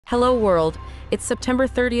Hello world, it's September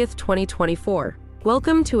 30th, 2024.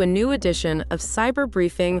 Welcome to a new edition of Cyber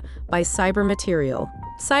Briefing by Cyber Material.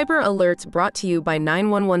 Cyber alerts brought to you by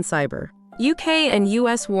 911 Cyber. UK and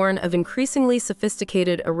US warn of increasingly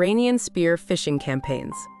sophisticated Iranian spear phishing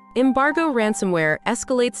campaigns. Embargo ransomware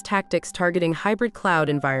escalates tactics targeting hybrid cloud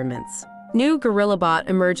environments. New GorillaBot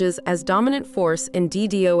emerges as dominant force in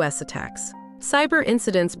DDoS attacks. Cyber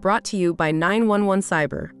incidents brought to you by 911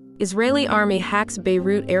 Cyber. Israeli army hacks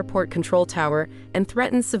Beirut airport control tower and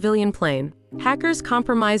threatens civilian plane. Hackers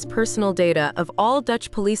compromise personal data of all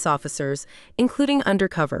Dutch police officers, including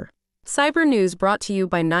Undercover. Cyber news brought to you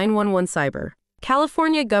by 911 Cyber.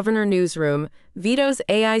 California Governor Newsroom vetoes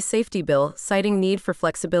AI safety bill, citing need for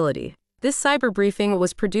flexibility. This cyber briefing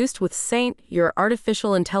was produced with Saint, your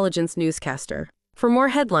artificial intelligence newscaster. For more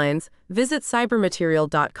headlines, visit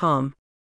cybermaterial.com.